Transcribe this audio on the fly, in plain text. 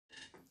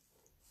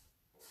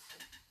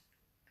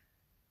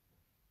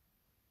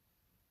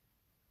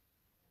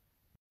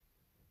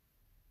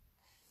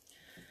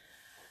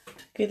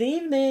Good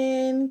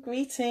evening,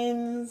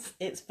 greetings.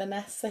 It's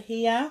Vanessa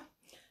here,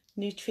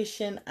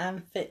 nutrition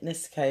and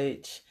fitness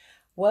coach.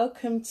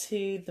 Welcome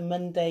to the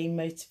Monday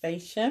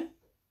motivation.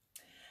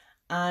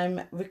 I'm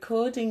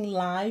recording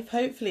live.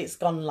 Hopefully it's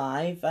gone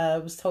live. I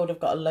was told I've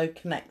got a low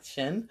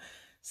connection,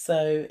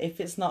 so if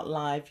it's not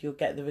live, you'll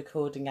get the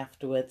recording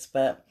afterwards.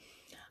 But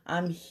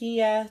I'm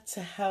here to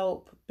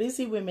help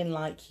busy women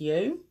like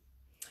you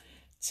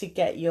to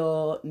get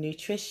your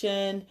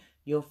nutrition,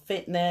 your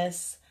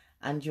fitness,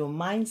 and your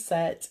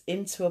mindset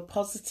into a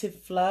positive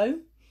flow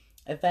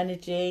of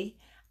energy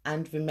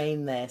and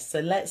remain there. So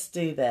let's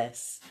do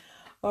this.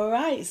 All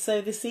right, so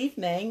this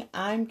evening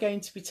I'm going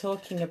to be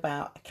talking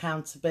about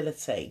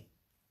accountability.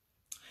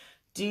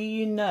 Do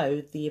you know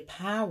the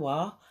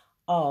power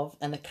of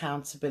an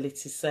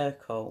accountability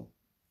circle?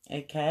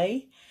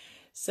 Okay,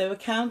 so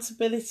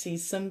accountability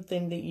is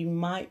something that you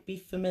might be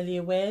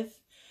familiar with.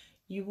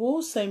 You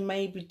also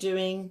may be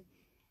doing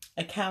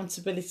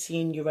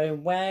accountability in your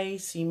own way.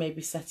 So you may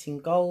be setting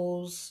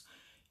goals.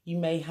 You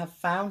may have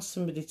found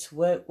somebody to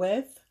work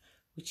with,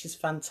 which is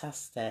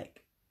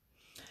fantastic.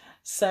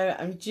 So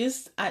I'm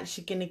just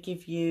actually going to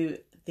give you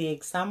the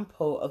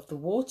example of the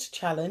water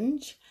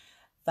challenge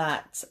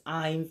that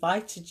I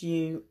invited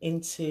you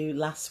into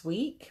last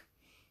week.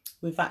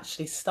 We've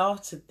actually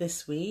started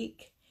this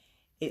week.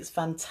 It's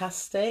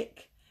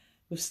fantastic.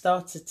 We've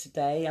started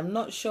today. I'm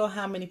not sure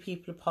how many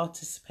people are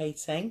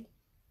participating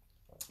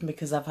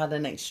because I've had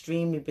an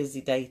extremely busy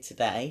day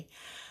today,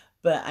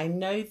 but I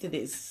know that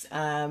it's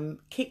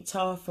kicked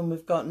off and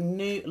we've got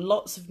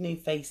lots of new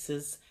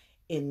faces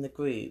in the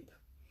group.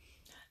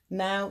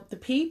 Now, the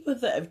people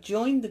that have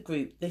joined the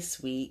group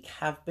this week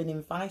have been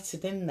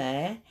invited in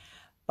there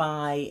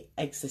by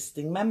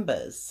existing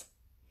members.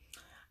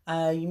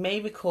 You may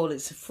recall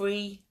it's a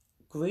free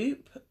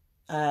group,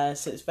 so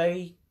it's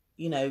very,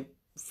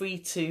 free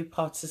to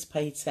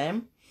participate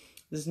in.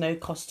 There's no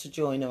cost to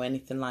join or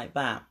anything like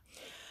that.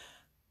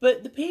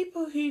 But the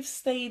people who've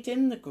stayed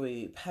in the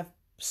group,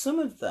 some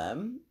of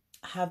them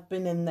have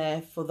been in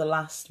there for the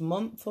last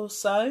month or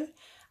so,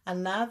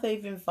 and now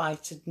they've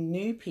invited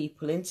new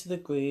people into the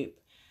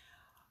group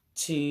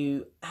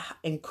to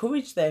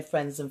encourage their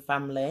friends and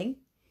family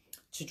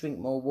to drink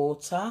more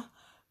water,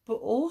 but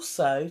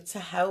also to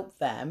help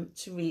them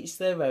to reach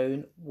their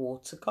own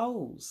water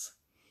goals.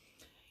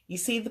 You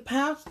see, the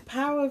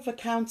power of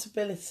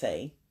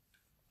accountability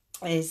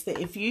is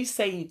that if you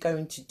say you're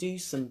going to do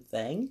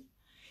something,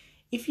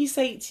 if you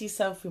say it to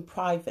yourself in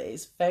private,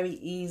 it's very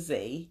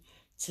easy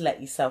to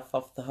let yourself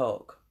off the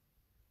hook.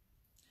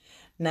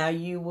 Now,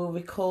 you will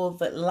recall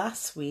that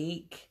last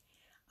week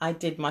I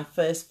did my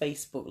first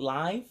Facebook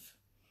Live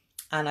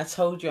and I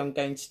told you I'm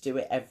going to do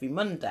it every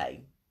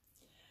Monday.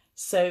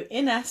 So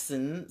in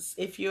essence,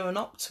 if you're an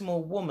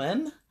optimal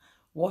woman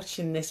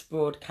watching this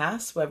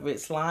broadcast, whether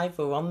it's live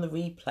or on the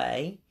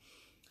replay,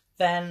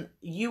 then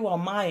you are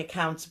my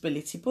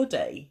accountability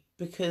buddy,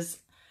 because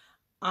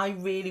I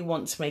really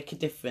want to make a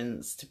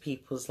difference to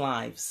people's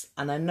lives.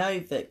 And I know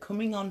that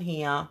coming on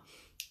here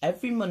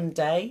every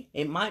Monday,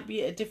 it might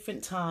be at a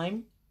different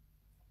time,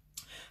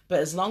 but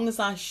as long as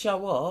I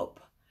show up,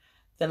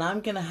 then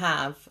I'm going to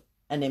have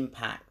an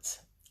impact.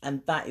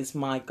 And that is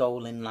my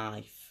goal in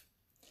life.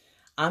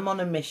 I'm on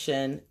a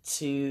mission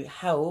to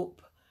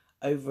help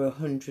over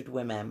 100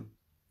 women.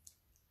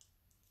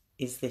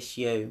 Is this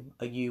you?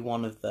 Are you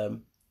one of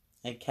them?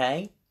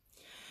 Okay.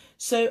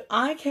 So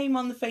I came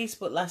on the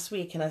Facebook last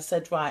week and I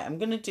said, right, I'm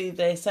going to do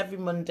this every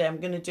Monday. I'm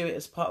going to do it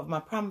as part of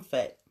my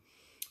PramFit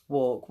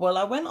walk. Well,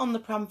 I went on the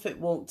PramFit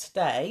walk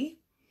today,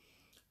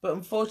 but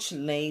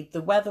unfortunately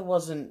the weather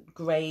wasn't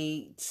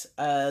great.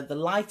 The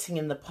lighting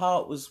in the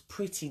park was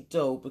pretty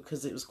dull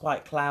because it was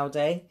quite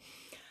cloudy.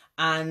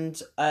 And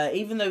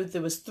even though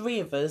there was 3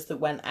 of us that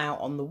went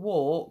out on the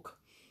walk,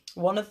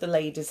 one of the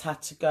ladies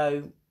had to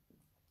go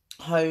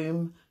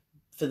home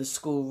for the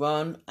school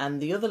run, and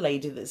the other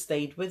lady that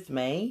stayed with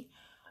me,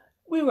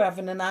 we were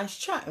having a nice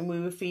chat and we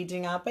were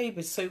feeding our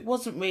babies, so it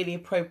wasn't really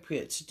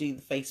appropriate to do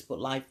the Facebook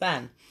Live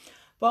then.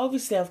 But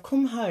obviously I've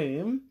come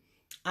home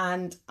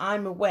and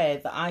I'm aware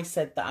that I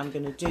said that I'm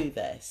going to do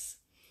this.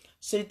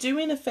 So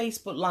doing a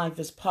Facebook Live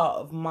is part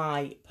of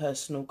my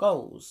personal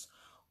goals.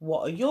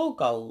 What are your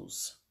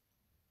goals?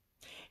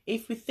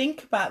 If we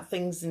think about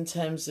things in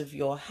terms of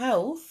your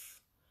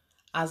health,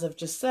 as I've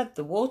just said,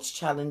 the water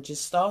challenge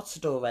has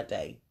started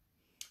already.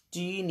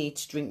 Do you need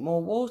to drink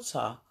more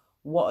water?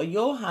 What are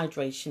your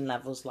hydration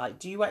levels like?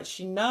 Do you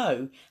actually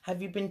know?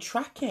 Have you been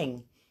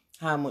tracking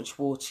how much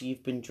water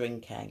you've been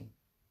drinking?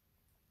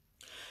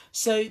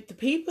 So the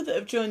people that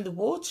have joined the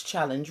water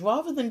challenge,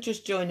 rather than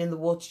just joining the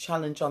water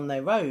challenge on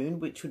their own,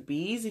 which would be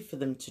easy for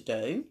them to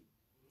do,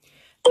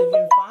 they've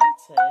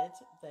invited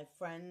their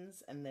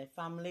friends and their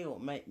family,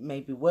 or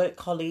maybe work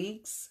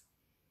colleagues,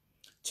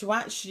 to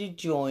actually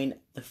join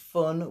the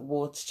fun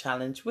water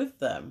challenge with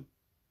them.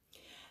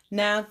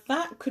 Now,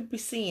 that could be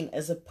seen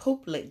as a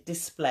public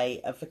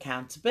display of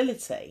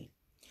accountability,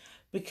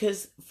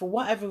 because for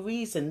whatever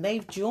reason,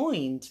 they've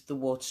joined the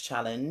water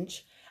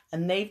challenge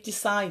and they've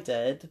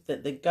decided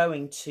that they're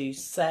going to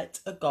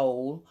set a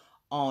goal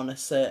on a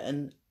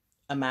certain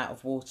amount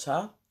of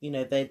water,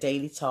 their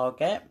daily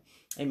target.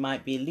 It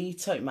might be 1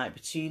 litre, it might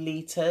be 2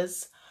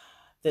 litres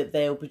that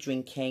they'll be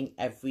drinking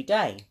every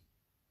day.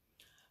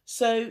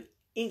 So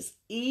it's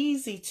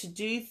easy to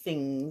do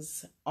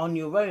things on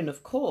your own,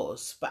 of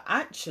course, but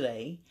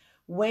actually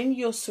when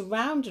you're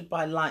surrounded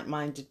by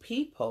like-minded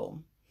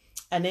people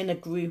and in a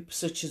group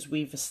such as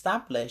we've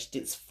established,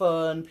 it's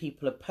fun,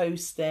 people are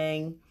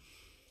posting,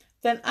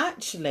 then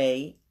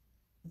actually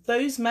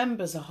those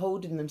members are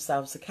holding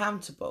themselves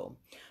accountable,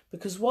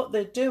 because what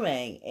they're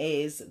doing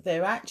is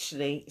they're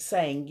actually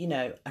saying,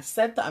 I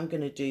said that I'm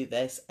going to do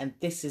this, and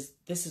this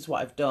is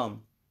what I've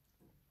done.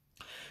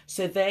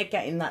 So they're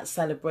getting that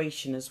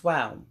celebration as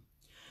well.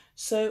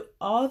 So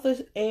are there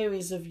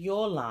areas of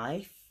your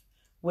life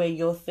where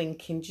you're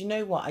thinking, do you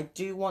know what, I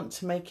do want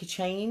to make a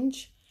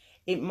change?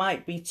 It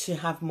might be to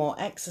have more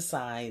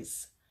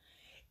exercise.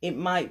 It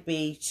might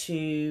be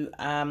to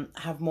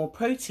have more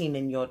protein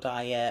in your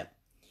diet.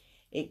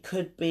 It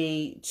could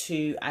be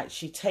to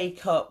actually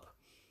take up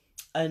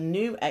a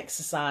new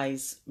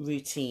exercise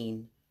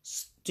routine,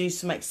 do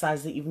some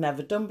exercise that you've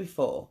never done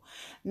before.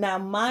 Now,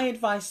 my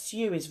advice to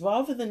you is,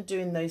 rather than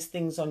doing those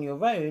things on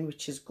your own,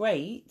 which is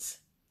great,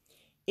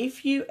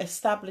 if you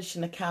establish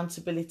an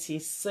accountability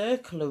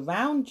circle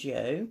around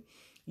you,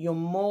 you're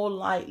more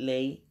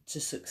likely to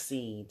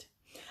succeed.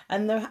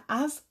 And there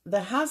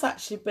has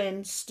actually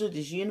been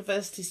studies,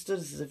 university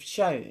studies have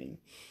shown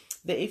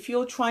that if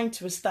you're trying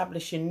to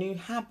establish a new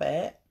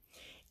habit,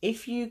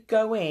 if you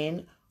go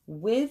in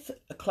with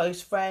a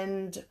close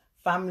friend,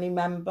 family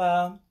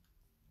member,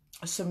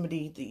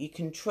 somebody that you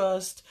can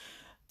trust,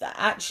 that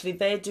actually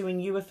they're doing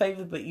you a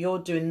favour but you're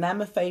doing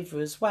them a favour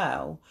as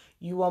well,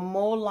 you are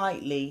more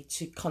likely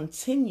to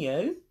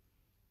continue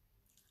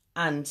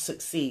and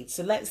succeed.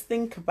 So let's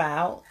think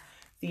about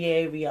the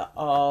area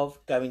of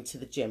going to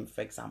the gym,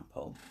 for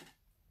example.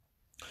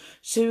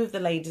 2 of the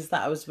ladies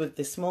that I was with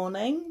this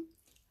morning,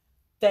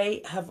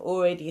 they have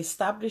already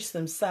established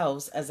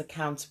themselves as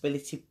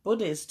accountability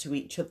buddies to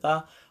each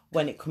other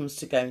when it comes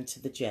to going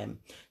to the gym.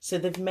 So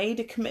they've made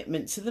a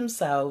commitment to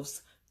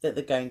themselves that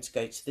they're going to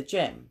go to the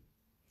gym.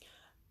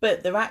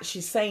 But they're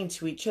actually saying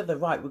to each other,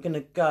 right, we're going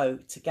to go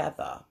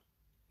together.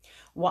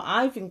 What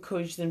I've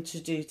encouraged them to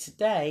do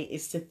today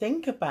is to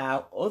think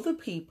about other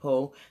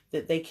people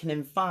that they can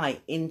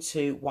invite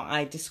into what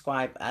I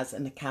describe as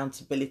an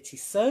accountability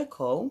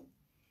circle,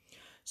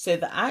 so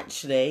that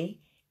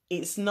actually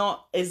it's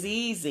not as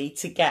easy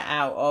to get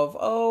out of,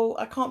 oh,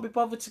 I can't be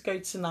bothered to go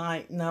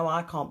tonight. No,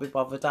 I can't be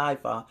bothered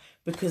either,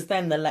 because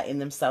then they're letting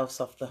themselves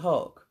off the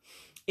hook.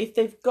 If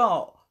they've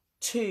got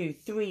 2,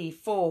 3,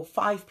 4,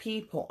 5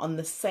 people on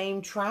the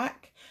same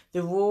track,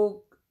 they're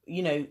all,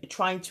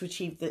 trying to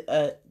achieve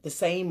the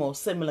same or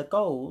similar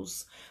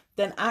goals,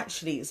 then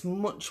actually it's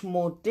much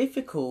more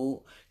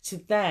difficult to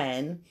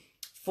then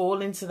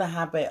fall into the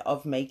habit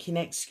of making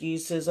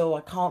excuses. Oh,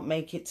 I can't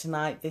make it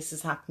tonight. This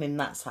is happening,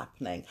 that's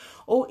happening.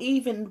 Or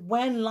even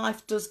when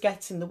life does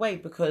get in the way,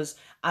 because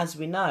as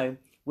we know,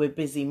 we're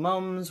busy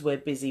mums, we're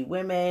busy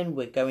women,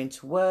 we're going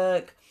to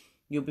work.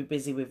 You'll be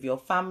busy with your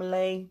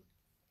family.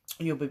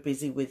 You'll be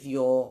busy with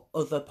your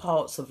other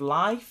parts of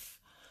life.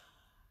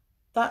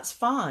 That's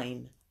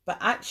fine. But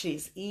actually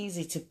it's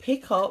easy to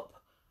pick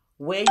up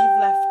where you've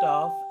left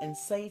off and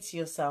say to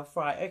yourself,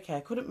 right, okay, I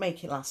couldn't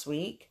make it last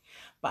week,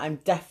 but I'm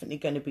definitely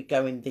going to be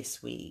going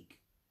this week.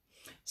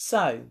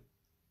 So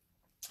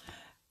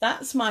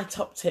that's my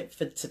top tip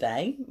for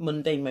today,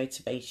 Monday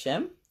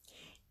motivation.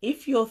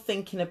 If you're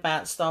thinking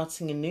about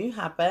starting a new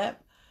habit,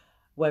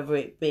 whether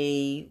it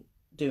be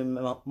doing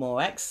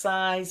more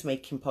exercise,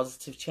 making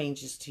positive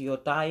changes to your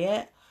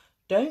diet,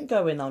 don't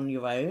go in on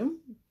your own.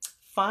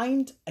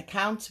 Find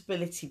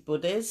accountability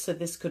buddies. So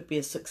this could be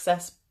a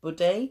success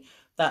buddy.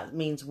 That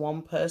means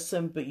one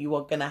person, but you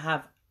are going to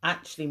have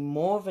actually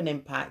more of an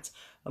impact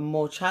and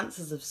more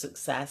chances of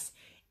success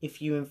if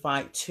you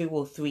invite 2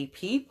 or 3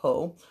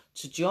 people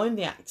to join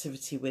the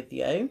activity with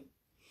you.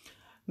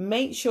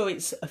 Make sure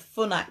it's a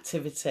fun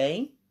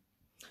activity.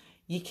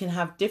 You can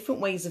have different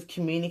ways of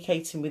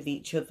communicating with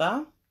each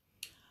other.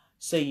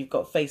 So you've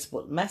got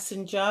Facebook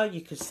Messenger,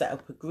 you could set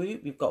up a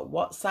group. You've got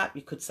WhatsApp,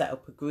 you could set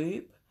up a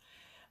group.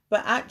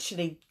 But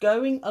actually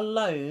going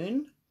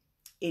alone,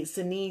 it's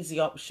an easy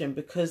option,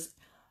 because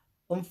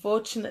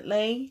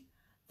unfortunately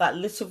that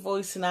little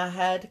voice in our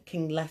head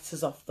can let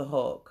us off the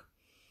hook.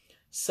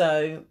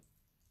 So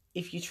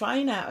if you're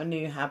trying out a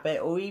new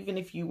habit, or even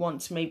if you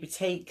want to maybe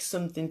take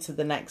something to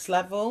the next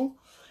level,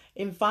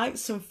 invite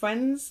some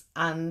friends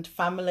and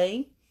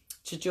family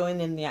to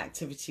join in the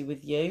activity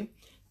with you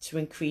to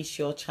increase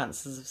your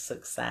chances of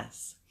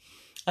success.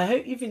 I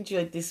hope you've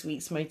enjoyed this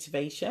week's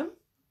motivation.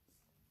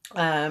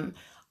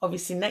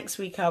 Obviously next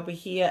week I'll be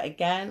here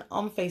again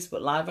on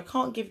Facebook Live. I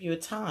can't give you a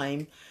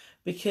time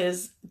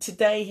because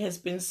today has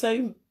been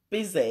so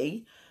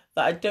busy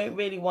that I don't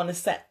really want to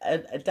set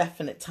a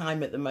definite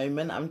time at the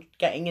moment. I'm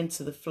getting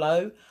into the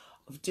flow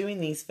of doing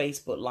these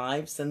Facebook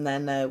Lives, and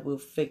then we'll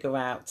figure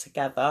out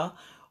together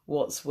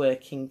what's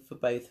working for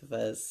both of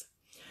us.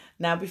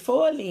 Now,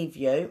 before I leave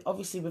you,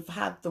 obviously we've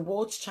had the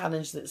water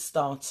challenge that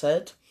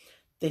started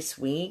this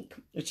week,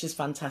 which is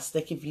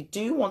fantastic. If you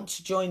do want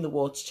to join the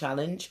water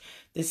challenge,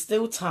 there's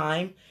still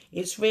time.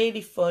 It's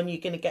really fun.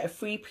 You're going to get a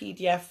free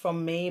PDF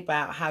from me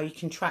about how you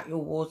can track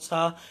your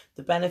water,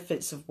 the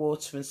benefits of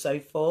water and so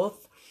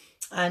forth.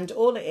 And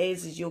all it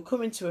is you'll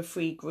come into a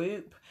free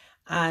group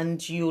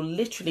and you'll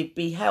literally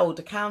be held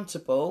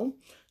accountable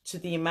to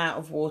the amount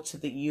of water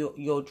that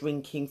you're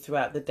drinking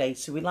throughout the day.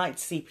 So we like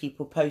to see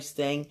people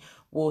posting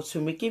water,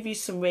 and we give you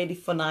some really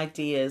fun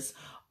ideas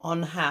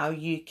on how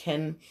you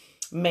can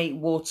make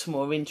water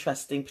more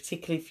interesting,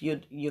 particularly if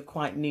you're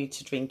quite new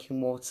to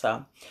drinking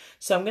water.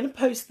 So I'm going to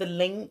post the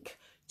link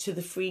to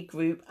the free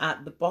group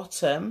at the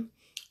bottom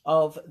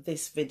of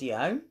this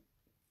video.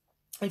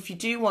 If you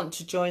do want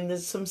to join,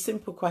 there's some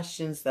simple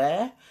questions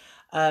there,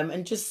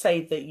 and just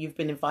say that you've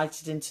been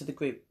invited into the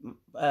group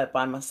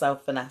by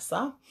myself,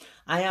 Vanessa.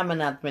 I am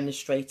an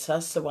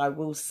administrator, so I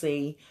will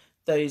see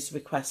those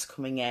requests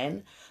coming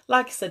in.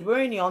 Like I said, we're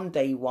only on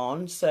day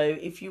one, so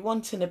if you're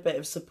wanting a bit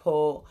of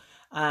support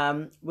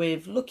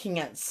with looking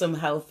at some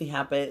healthy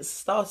habits,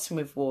 starting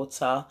with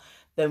water,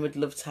 then we'd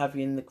love to have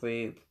you in the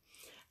group.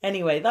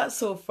 Anyway,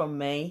 that's all from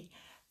me.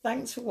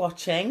 Thanks for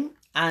watching,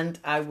 and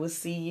I will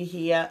see you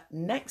here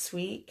next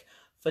week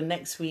for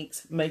next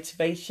week's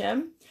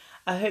motivation.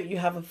 I hope you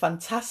have a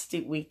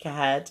fantastic week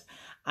ahead,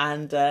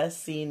 and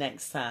see you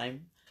next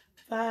time.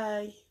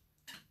 Bye.